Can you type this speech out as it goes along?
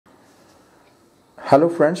Hello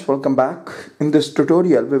friends, welcome back. In this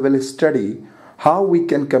tutorial we will study how we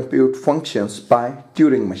can compute functions by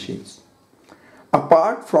Turing machines.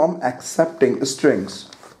 Apart from accepting strings,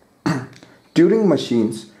 Turing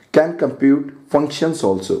machines can compute functions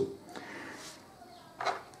also.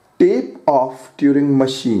 Tape of Turing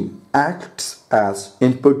machine acts as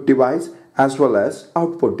input device as well as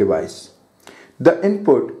output device. The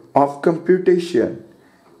input of computation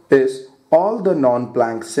is all the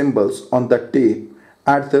non-blank symbols on the tape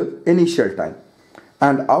at the initial time,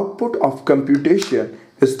 and output of computation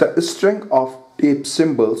is the string of tape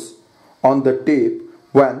symbols on the tape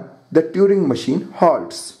when the Turing machine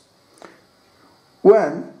halts.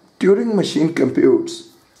 When Turing machine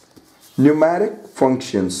computes numeric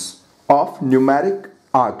functions of numeric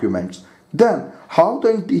arguments, then how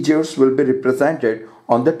the integers will be represented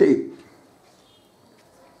on the tape?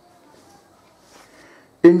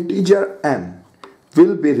 Integer n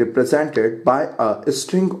will be represented by a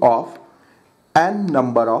string of n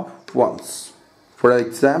number of ones. For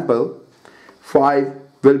example, 5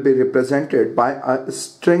 will be represented by a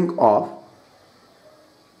string of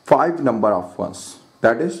 5 number of ones,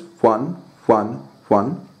 that is 1, 1,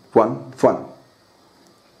 1, 1, 1.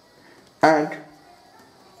 And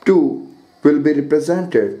 2 will be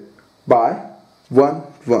represented by 1,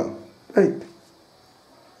 1, right?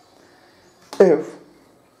 If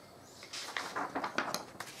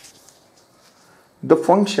the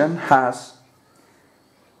function has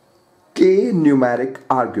k numeric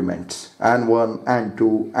arguments n1,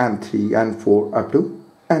 n2, n3, n4 up to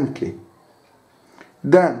nk,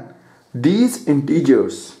 then these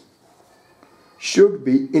integers should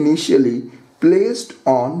be initially placed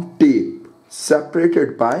on tape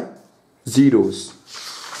separated by zeros.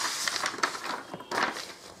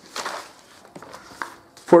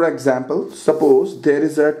 For example, suppose there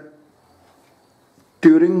is a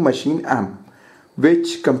Turing machine M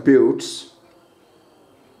which computes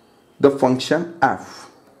the function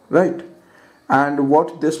f, right? And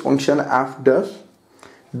what this function f does?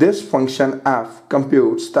 This function f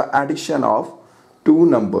computes the addition of two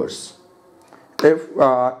numbers. If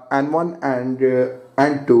n1 and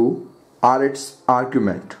n2 are its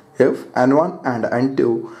argument, if n1 and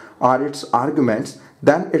n2 are its arguments,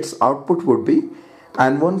 then its output would be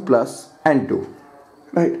n1 plus n2,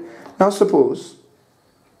 right? Now suppose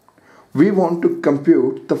we want to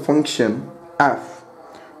compute the function f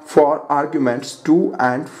for arguments 2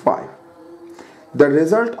 and 5. The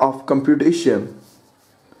result of computation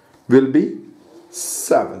will be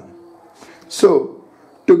 7. So,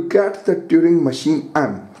 to get the Turing machine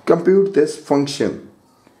M, compute this function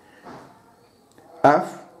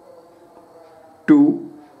f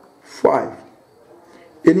 2, 5.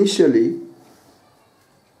 Initially,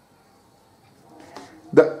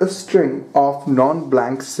 the string of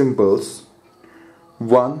non-blank symbols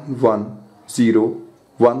 1, 1, 0,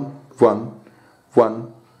 1, 1,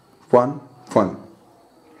 1, 1, 1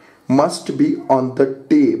 must be on the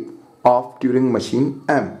tape of Turing machine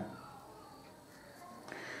M.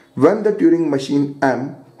 When the Turing machine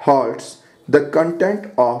M halts, the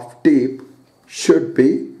content of tape should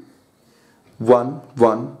be 1,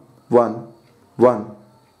 1, 1, 1,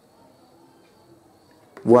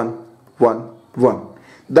 1, 1, 1.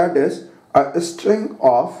 That is a string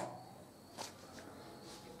of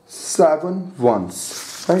 7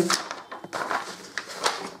 ones, right?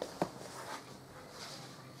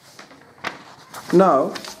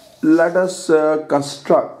 Now let us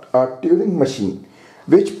construct a Turing machine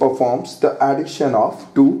which performs the addition of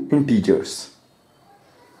two integers.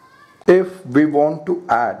 If we want to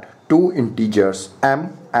add two integers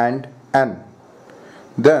m and n,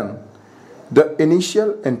 then the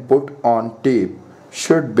initial input on tape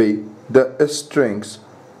should be the strings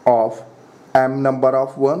of m number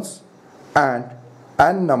of ones and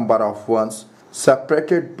n number of ones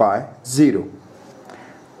separated by 0,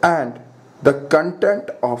 and the content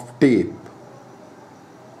of tape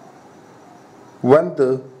when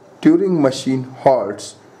the Turing machine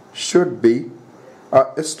halts should be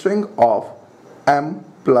a string of m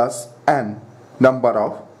plus n number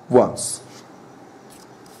of ones.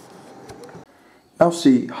 Now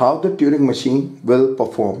see how the Turing machine will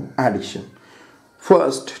perform addition.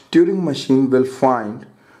 First, Turing machine will find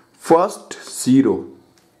first 0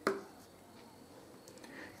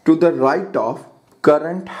 to the right of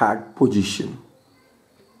current head position.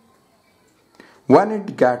 When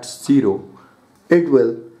it gets 0, it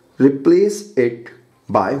will replace it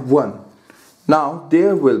by 1. Now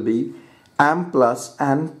there will be m plus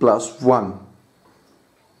n plus 1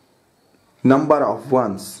 number of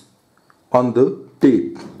ones on the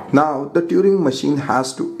tape. Now the Turing machine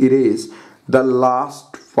has to erase the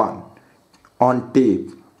last one on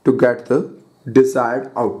tape to get the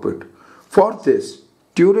desired output. For this,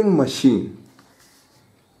 Turing machine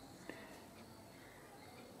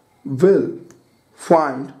will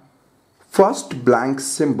find first blank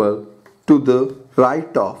symbol to the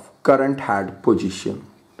right of current head position,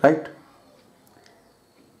 right?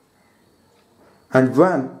 And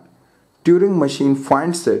when Turing machine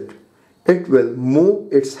finds it, it will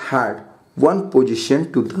move its head one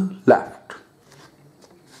position to the left.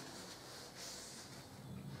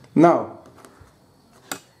 Now,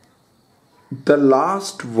 the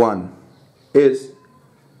last one is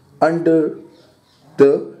under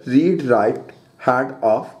the read-write head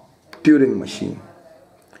of Turing machine.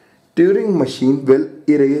 Turing machine will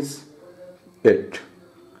erase it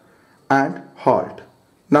and halt.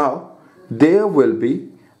 Now, there will be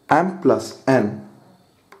m plus n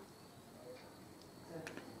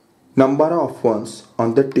number of ones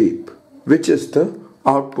on the tape, which is the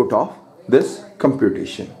output of this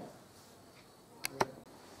computation.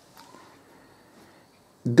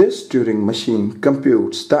 This Turing machine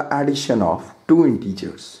computes the addition of two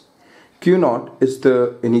integers. Q0 is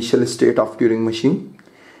the initial state of Turing machine.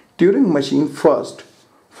 Turing machine first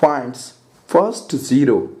finds first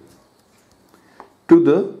 0 to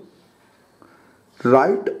the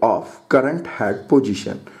right of current head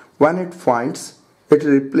position. When it finds, it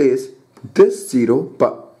replaces this 0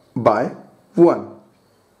 by 1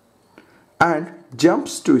 and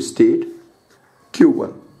jumps to state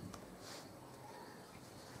Q1.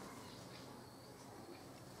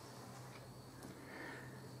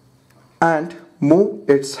 And move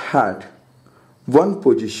its head one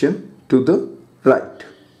position to the right.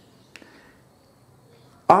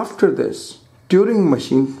 After this, Turing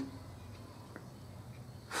machine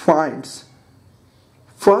finds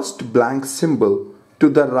first blank symbol to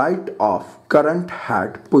the right of current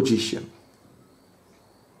head position.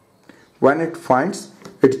 When it finds,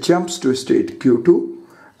 it jumps to state Q2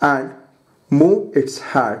 and move its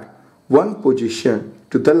head one position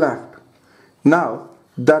to the left. Now,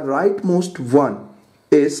 the rightmost one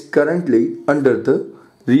is currently under the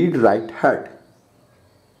read-write head.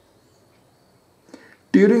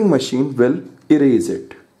 Turing machine will erase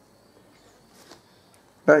it,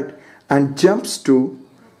 right, and jumps to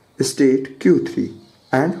state Q3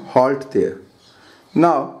 and halt there.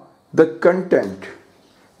 Now the content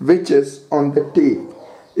which is on the tape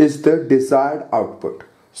is the desired output.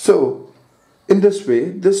 So in this way,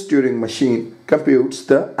 this Turing machine computes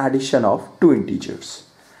the addition of two integers.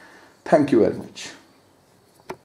 Thank you very much.